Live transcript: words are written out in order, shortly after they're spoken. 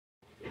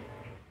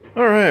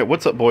Alright,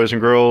 what's up, boys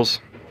and girls?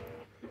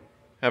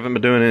 Haven't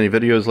been doing any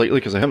videos lately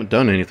because I haven't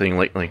done anything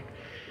lately.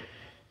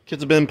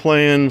 Kids have been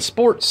playing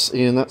sports,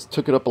 and that's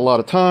took it up a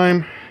lot of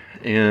time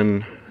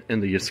in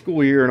the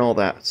school year and all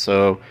that.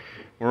 So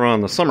we're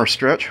on the summer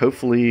stretch.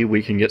 Hopefully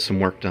we can get some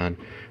work done.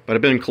 But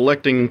I've been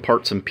collecting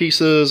parts and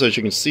pieces. As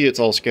you can see, it's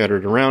all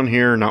scattered around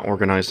here, not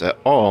organized at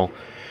all.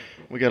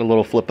 We got a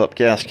little flip-up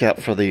gas cap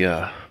for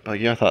the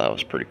buggy. I thought that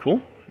was pretty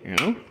cool, you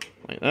know,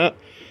 like that.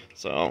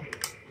 So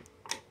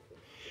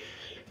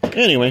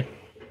anyway,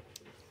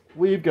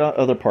 we've got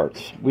other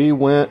parts. We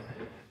went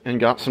and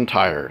got some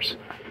tires.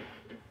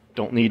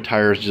 Don't need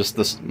tires just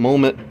this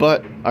moment,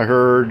 but I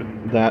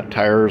heard that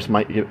tires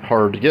might get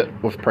hard to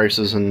get with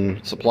prices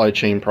and supply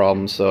chain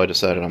problems, so I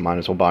decided I might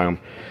as well buy them.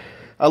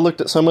 I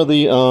looked at some of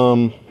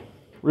the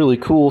really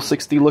cool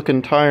 60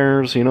 looking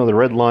tires, you know, the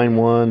red line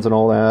ones and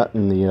all that,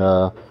 and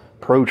the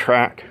Pro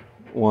Track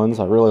ones.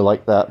 I really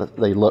like that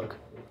they look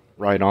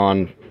right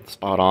on,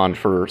 spot on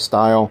for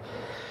style.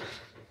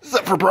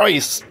 Except for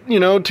price, you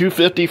know,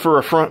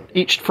 $250 for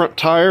each front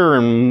tire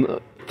and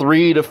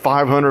 $300 to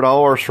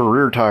 $500 for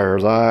rear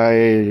tires.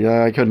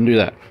 I couldn't do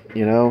that,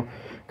 you know.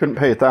 Couldn't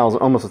pay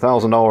almost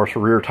 $1,000 for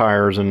rear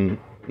tires and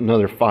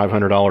another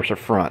 $500 for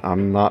front.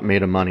 I'm not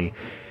made of money.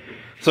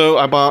 So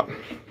I bought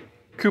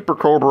Cooper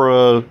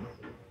Cobra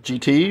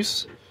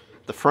GTs.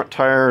 The front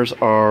tires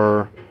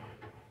are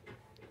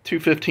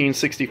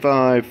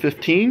 215/65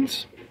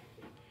 15s,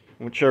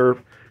 which are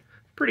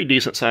pretty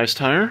decent sized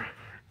tire.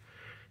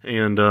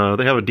 And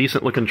they have a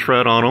decent looking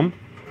tread on them.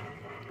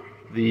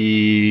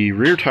 The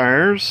rear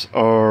tires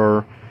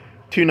are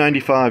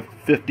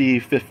 295/50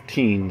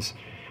 15s.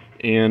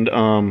 And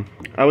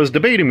I was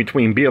debating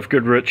between BF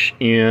Goodrich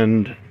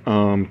and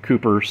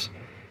Cooper's.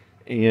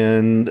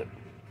 And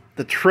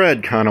the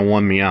tread kind of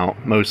won me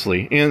out,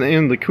 mostly.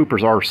 And the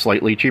Coopers are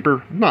slightly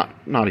cheaper. Not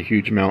a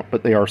huge amount,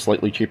 but they are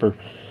slightly cheaper.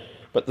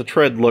 But the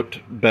tread looked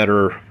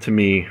better to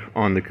me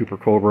on the Cooper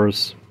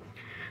Cobras.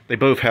 They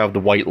both have the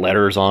white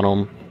letters on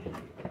them,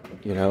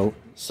 you know,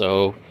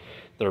 so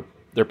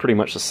they're pretty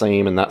much the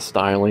same in that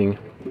styling.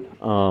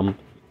 But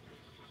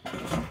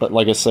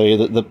like I say,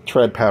 the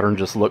tread pattern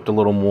just looked a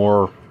little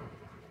more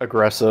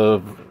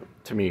aggressive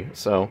to me.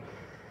 So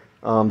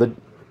the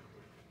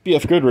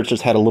BF Goodrich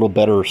just had a little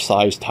better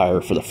size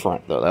tire for the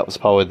front, though. That was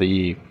probably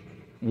the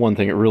one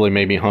thing that really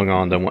made me hung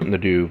on to wanting to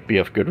do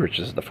BF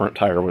Goodrich's. The front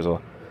tire was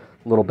a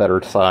little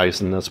better size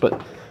than this,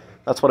 but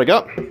that's what I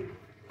got.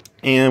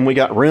 And we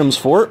got rims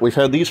for it. We've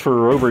had these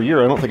for over a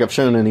year. I don't think I've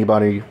shown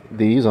anybody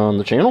these on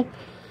the channel.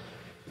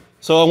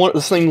 So I want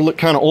this thing to look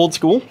kind of old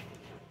school.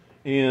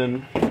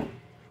 And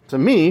to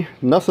me,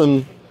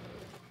 nothing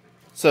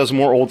says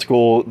more old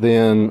school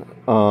than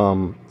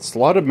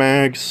slotted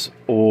mags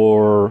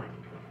or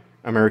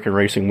American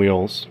Racing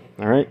wheels.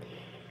 Alright?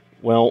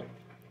 Well,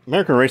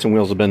 American Racing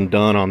wheels have been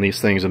done on these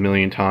things a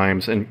million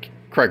times. And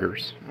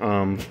Craigers.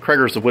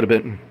 Craigers would have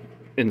been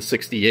in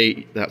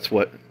 '68. That's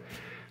what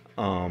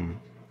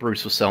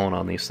Bruce was selling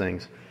on these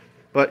things.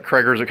 But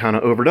Craigers are kind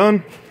of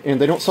overdone, and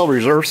they don't sell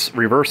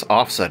reverse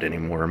offset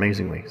anymore,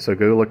 amazingly. So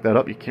go look that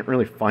up. You can't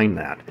really find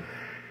that.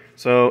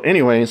 So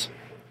anyways,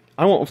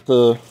 I went with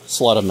the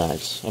slotted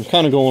mags. I'm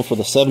kind of going for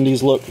the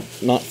 70s look,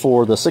 not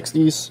for the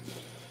 60s.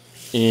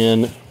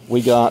 And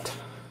we got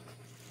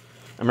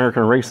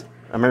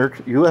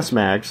US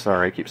mags.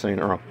 Sorry, I keep saying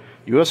it wrong.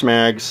 US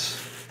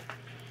mags,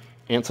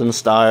 Anson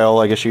style,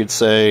 I guess you'd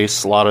say,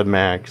 slotted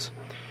mags.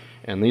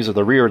 And these are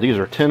the rear. These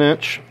are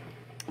 10-inch.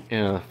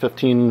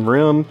 15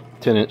 rim,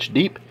 10-inch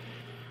deep,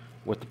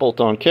 with the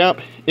bolt-on cap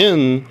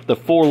in the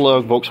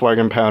 4-lug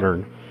Volkswagen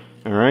pattern.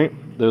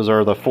 Alright, those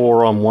are the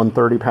 4 on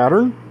 130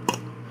 pattern.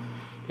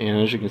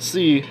 And as you can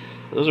see,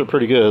 those are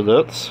pretty good.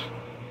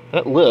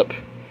 That lip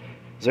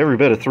is every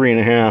bit of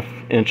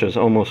 3.5 inches,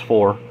 almost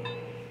 4.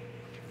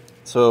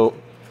 So,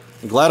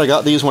 I'm glad I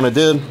got these when I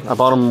did. I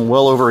bought them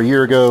well over a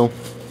year ago.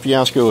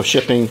 Fiasco of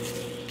shipping.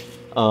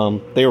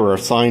 They were a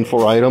signed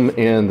for item,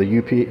 and the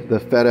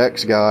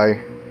FedEx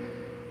guy,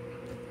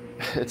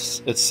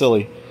 it's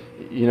silly.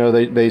 You know,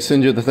 they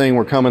send you the thing,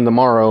 we're coming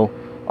tomorrow,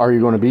 are you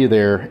going to be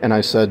there? And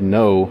I said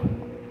no.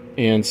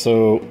 And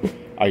so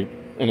I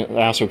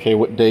asked, okay,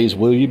 what days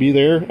will you be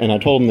there? And I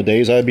told them the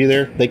days I'd be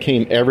there. They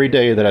came every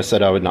day that I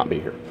said I would not be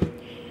here.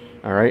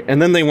 Alright,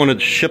 and then they wanted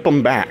to ship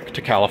them back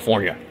to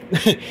California.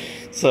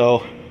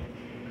 So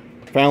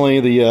finally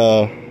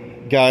the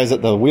guys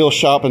at the wheel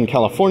shop in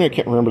California, I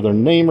can't remember their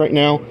name right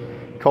now,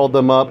 called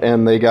them up,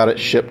 and they got it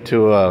shipped to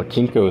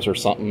Kinko's or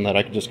something that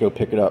I could just go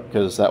pick it up,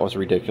 because that was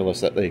ridiculous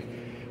that they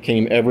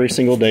came every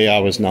single day I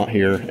was not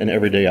here and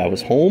every day I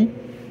was home,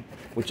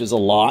 which is a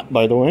lot,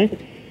 by the way.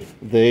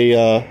 They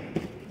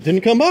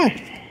didn't come by.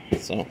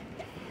 So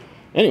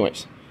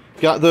anyways,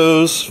 got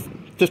those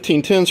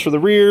 1510s for the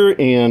rear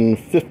and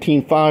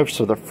 15.5s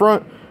for the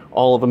front,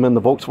 all of them in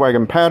the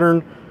Volkswagen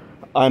pattern.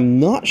 I'm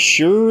not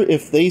sure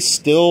if they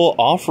still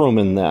offer them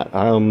in that.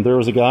 There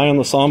was a guy on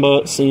the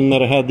Samba scene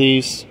that I had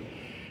these,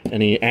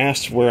 and he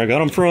asked where I got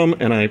them from,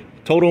 and I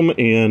told him,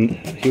 and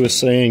he was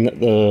saying that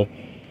the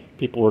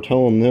people were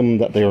telling them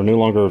that they are no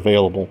longer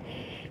available.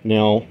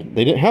 Now,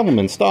 they didn't have them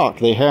in stock.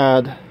 They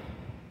had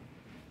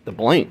the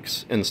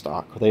blanks in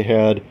stock. They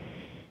had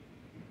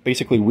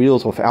basically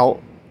wheels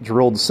without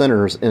drilled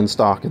centers in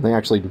stock, and they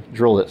actually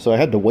drilled it. So I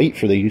had to wait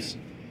for these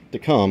to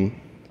come,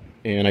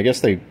 and I guess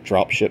they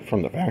drop ship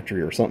from the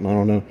factory or something, I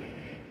don't know.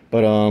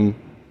 But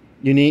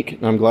unique,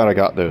 and I'm glad I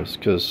got those,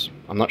 because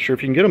I'm not sure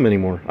if you can get them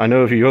anymore. I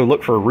know if you go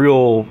look for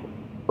real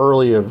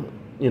early,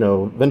 you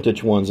know,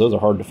 vintage ones, those are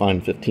hard to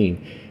find.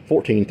 15,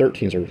 14,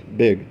 13s are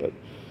big. But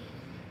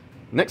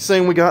next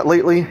thing we got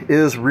lately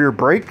is rear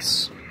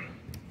brakes.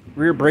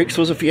 Rear brakes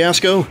was a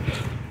fiasco,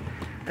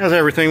 as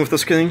everything with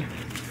this thing.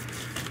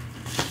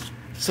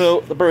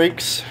 So the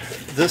brakes,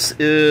 this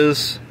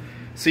is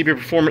CB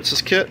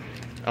Performance's kit.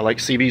 I like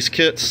CB's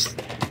kits.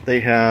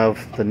 They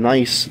have the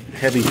nice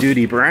heavy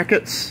duty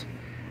brackets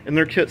in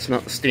their kits,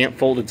 not the stamp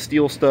folded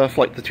steel stuff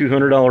like the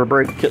 $200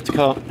 brake kits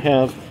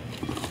have.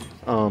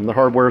 The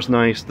hardware's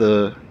nice,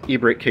 the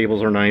e-brake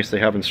cables are nice, they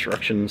have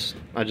instructions.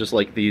 I just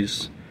like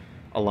these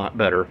a lot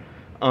better.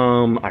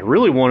 I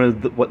really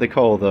wanted what they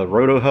call the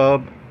roto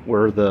hub,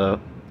 where the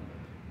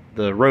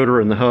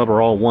rotor and the hub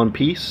are all one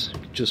piece,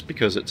 just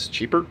because it's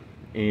cheaper,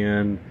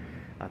 and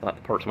I thought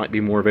the parts might be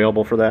more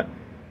available for that.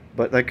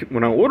 But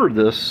when I ordered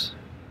this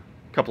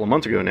a couple of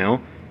months ago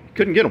now,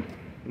 couldn't get them.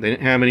 They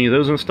didn't have any of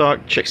those in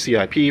stock. Check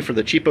CIP for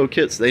the cheapo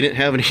kits, they didn't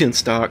have any in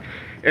stock.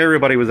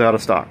 Everybody was out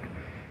of stock.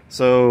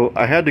 So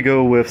I had to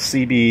go with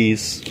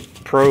CB's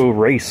Pro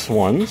Race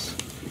ones.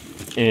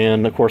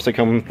 And of course they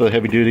come with the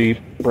heavy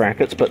duty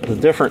brackets, but the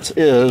difference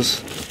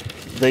is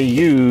they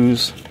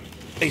use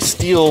a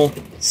steel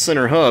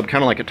center hub,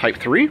 kind of like a Type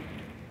 3.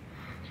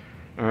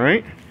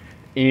 Alright.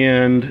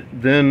 And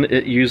then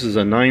it uses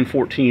a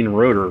 914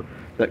 rotor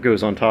that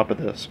goes on top of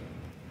this.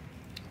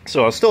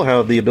 So I still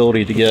have the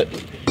ability to get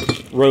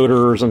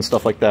rotors and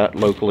stuff like that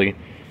locally.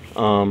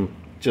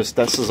 Just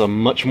this is a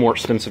much more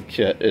expensive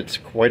kit. It's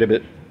quite a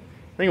bit,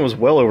 I think it was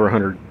well over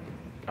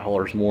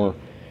 $100 more,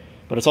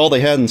 but it's all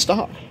they had in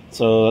stock.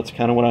 So that's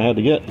kind of what I had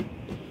to get,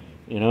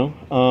 you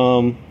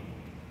know.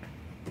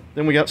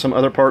 Then we got some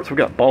other parts. We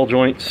got ball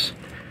joints.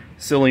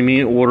 Silly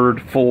me,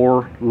 ordered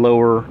 4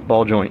 lower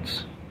ball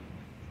joints.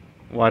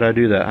 Why'd I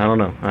do that? I don't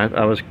know.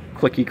 I was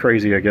clicky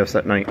crazy, I guess,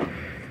 that night.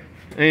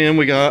 And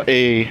we got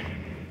a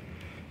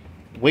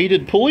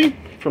weighted pulley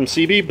from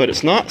CB, but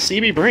it's not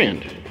CB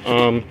brand.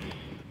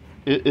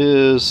 It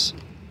is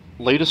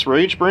latest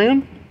Rage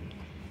brand.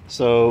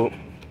 So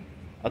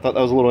I thought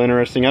that was a little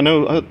interesting. I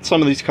know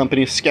some of these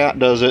companies, Scat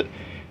does it.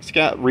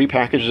 Scat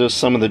repackages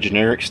some of the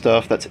generic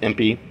stuff that's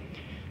empty,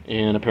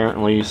 and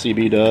apparently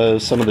CB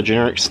does some of the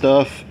generic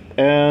stuff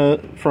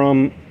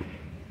from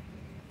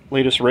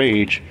latest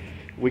Rage.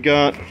 We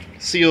got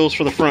seals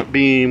for the front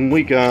beam,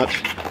 we got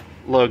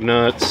lug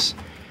nuts,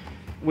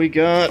 we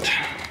got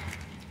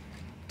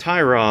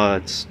tie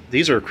rods.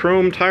 These are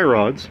chrome tie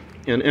rods.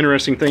 An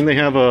interesting thing, they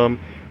have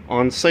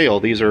on sale.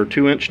 These are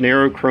 2-inch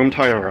narrow chrome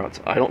tie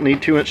rods. I don't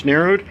need 2-inch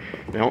narrowed.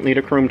 I don't need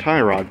a chrome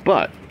tie rod.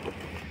 But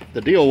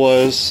the deal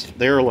was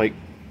they're like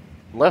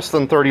less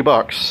than 30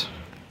 bucks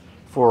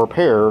for a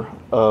pair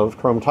of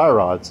chrome tie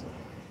rods,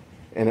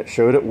 and it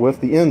showed it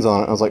with the ends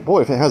on it. I was like,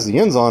 boy, if it has the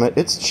ends on it,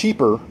 it's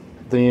cheaper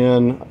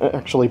than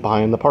actually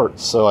buying the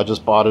parts. So I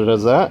just bought it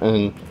as that,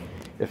 and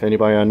if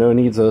anybody I know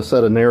needs a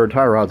set of narrowed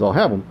tie rods, I'll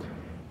have them.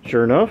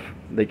 Sure enough,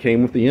 they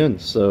came with the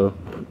ends, so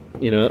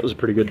you know, that was a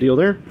pretty good deal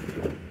there.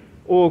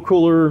 Oil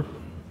cooler,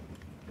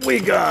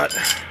 we got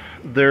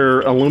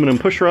their aluminum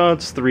push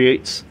rods,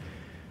 3/8.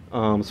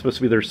 Supposed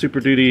to be their Super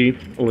Duty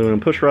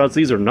aluminum push rods.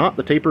 These are not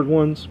the tapered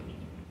ones.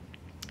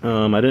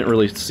 I didn't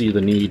really see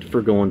the need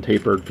for going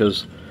tapered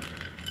because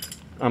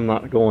I'm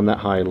not going that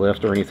high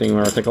lift or anything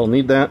where I think I'll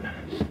need that.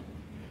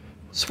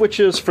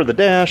 Switches for the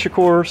dash, of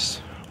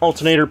course.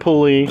 Alternator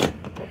pulley.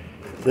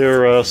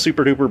 Their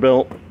super duper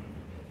belt.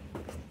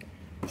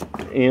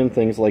 And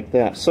things like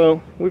that.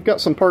 So we've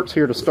got some parts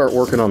here to start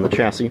working on the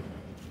chassis.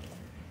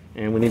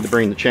 And we need to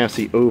bring the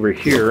chassis over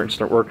here and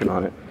start working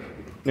on it.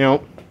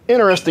 Now,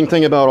 interesting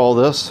thing about all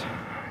this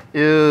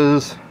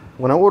is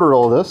when I ordered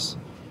all this,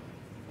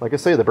 like I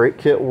say, the brake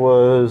kit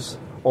was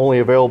only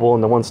available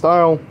in the one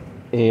style,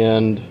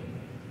 and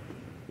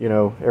you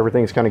know,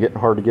 everything's kind of getting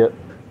hard to get.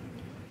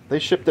 They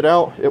shipped it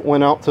out. It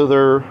went out to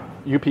their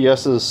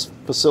UPS's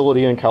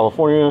facility in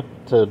California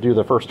to do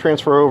the first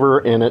transfer over,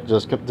 and it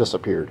just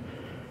disappeared.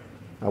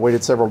 I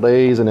waited several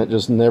days and it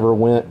just never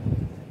went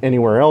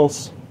anywhere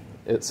else.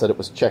 It said it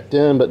was checked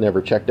in but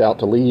never checked out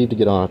to leave to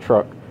get on a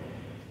truck.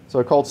 So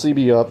I called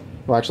CB up,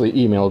 well, actually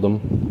emailed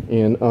them,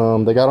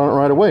 and they got on it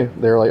right away.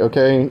 They're like,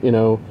 okay, you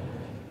know,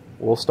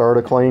 we'll start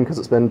a claim because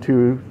it's been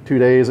two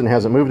days and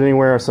hasn't moved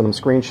anywhere. I sent them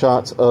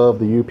screenshots of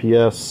the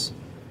UPS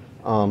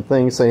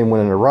thing saying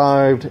when it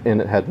arrived and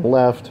it hadn't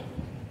left.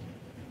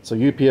 So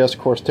UPS, of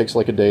course, takes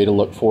like a day to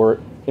look for it,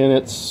 and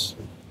it's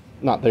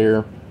not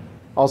there.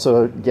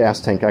 Also, a gas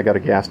tank. I got a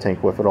gas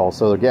tank with it all.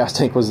 So the gas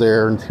tank was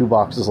there in 2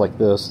 boxes like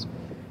this.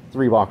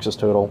 3 boxes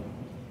total.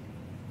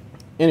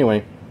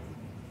 Anyway,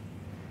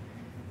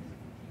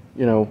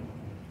 you know,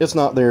 it's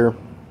not there.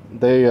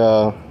 They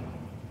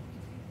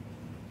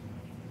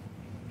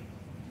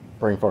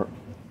brain fart.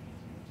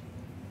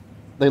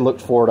 they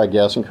looked for it, I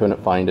guess, and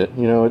couldn't find it.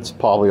 You know, it's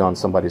probably on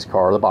somebody's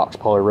car. The box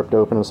probably ripped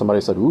open and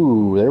somebody said,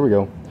 ooh, there we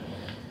go.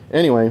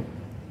 Anyway,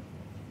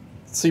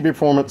 CB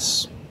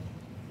Performance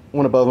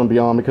went above and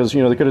beyond because,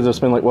 you know, they could have just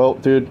been like, well,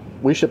 dude,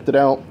 we shipped it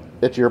out.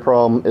 It's your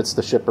problem. It's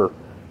the shipper.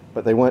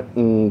 But they went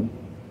and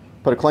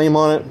put a claim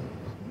on it.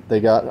 They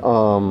got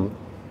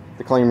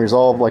the claim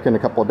resolved like in a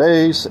couple of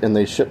days, and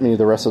they shipped me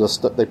the rest of the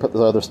stuff. They put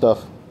the other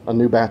stuff, a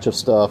new batch of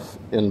stuff,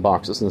 in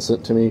boxes and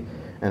sent it to me.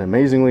 And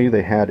amazingly,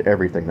 they had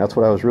everything. That's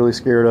what I was really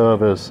scared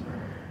of, is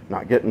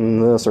not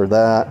getting this or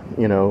that,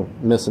 you know,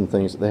 missing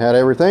things. They had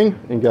everything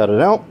and got it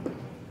out.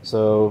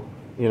 So,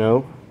 you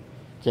know,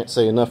 can't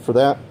say enough for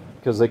that,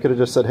 because they could have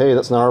just said, hey,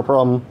 that's not our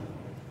problem.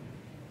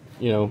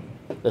 You know,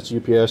 that's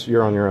UPS,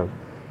 you're on your own.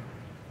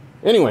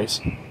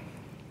 Anyways,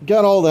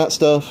 got all that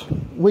stuff.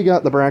 We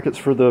got the brackets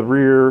for the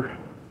rear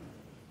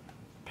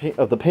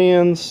of the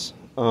pans.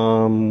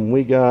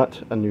 We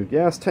got a new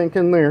gas tank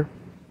in there.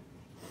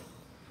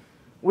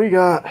 We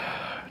got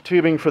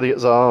tubing for the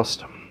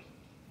exhaust.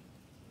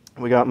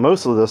 We got,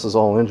 most of this is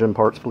all engine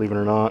parts, believe it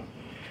or not.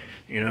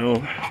 You know,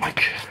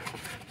 like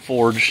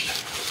forged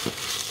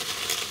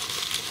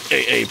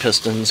AA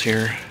pistons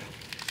here.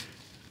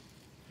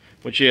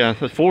 Which, yeah,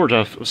 the forged,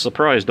 I was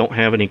surprised, don't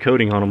have any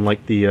coating on them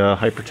like the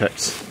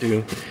Hypertex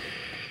do.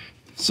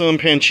 Some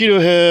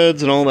Panchito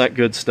heads and all that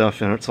good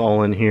stuff, and it's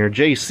all in here.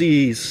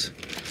 JC's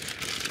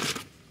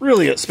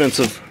really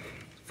expensive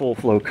full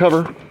flow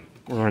cover.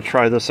 We're going to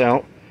try this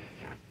out.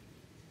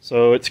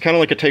 So it's kind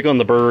of like a take on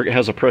the Berg. It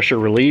has a pressure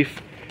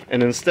relief,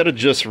 and instead of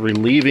just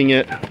relieving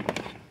it,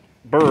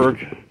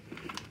 Berg,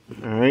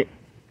 all right,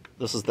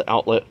 this is the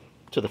outlet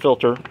to the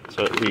filter,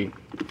 so it'd be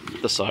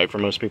the side for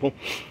most people.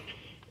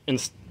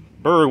 And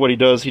Berg, what he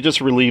does, he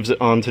just relieves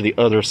it onto the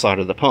other side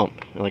of the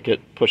pump. Like,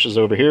 it pushes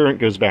over here and it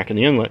goes back in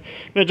the inlet,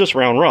 and it just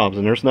round robs,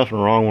 and there's nothing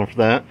wrong with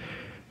that.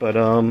 But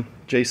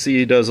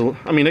JC does,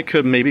 I mean, it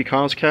could maybe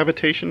cause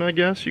cavitation, I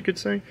guess you could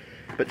say,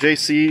 but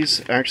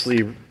JC's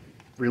actually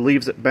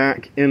relieves it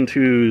back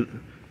into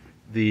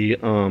the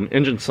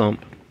engine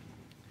sump,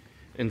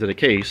 into the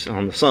case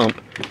on the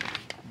sump,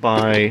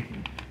 by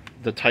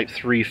the Type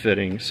 3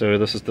 fitting. So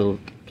this is the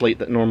plate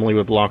that normally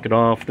would block it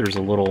off. There's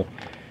a little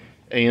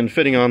AN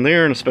fitting on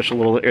there and a special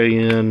little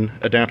AN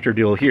adapter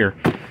deal here.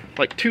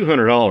 Like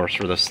 $200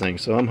 for this thing,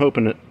 so I'm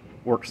hoping it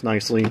works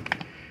nicely.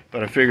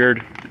 But I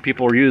figured if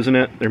people are using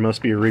it, there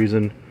must be a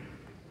reason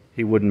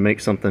he wouldn't make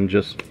something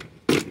just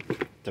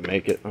to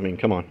make it. I mean,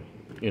 come on,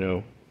 you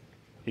know,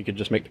 he could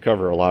just make the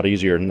cover a lot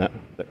easier than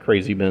that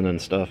crazy bin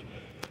and stuff.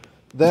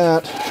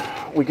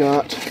 That, we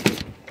got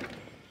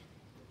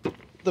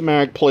the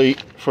mag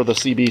plate for the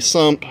CB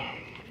sump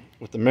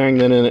with the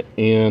magnet in it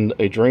and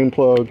a drain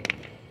plug.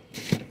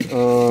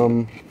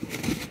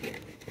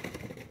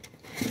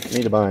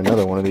 Need to buy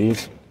another one of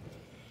these.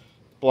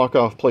 Block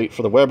off plate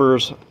for the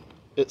Webers.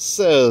 It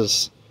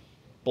says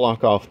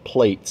block off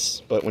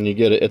plates, but when you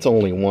get it, it's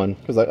only one,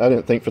 because I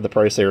didn't think for the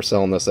price they were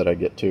selling this that I'd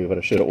get two, but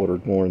I should have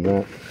ordered more than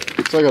that.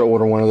 So I got to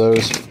order one of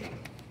those.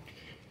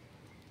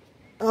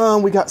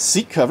 We got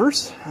seat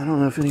covers. I don't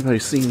know if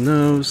anybody's seen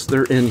those.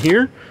 They're in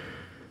here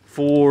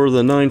for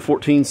the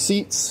 914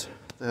 seats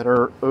that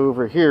are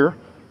over here.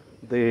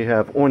 They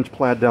have orange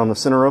plaid down the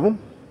center of them,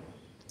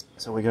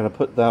 so we got to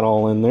put that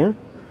all in there.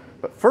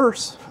 But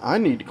first, I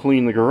need to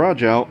clean the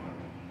garage out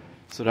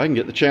so that I can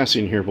get the chassis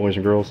in here, boys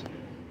and girls.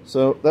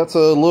 So that's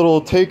a little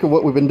take of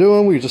what we've been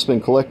doing. We've just been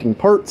collecting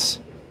parts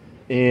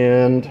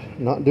and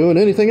not doing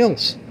anything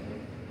else.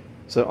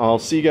 So I'll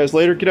see you guys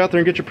later. Get out there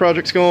and get your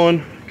projects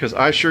going, because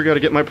I sure got to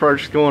get my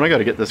projects going. I got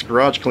to get this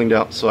garage cleaned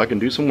out so I can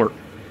do some work.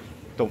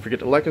 Don't forget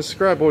to like and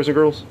subscribe, boys and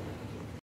girls.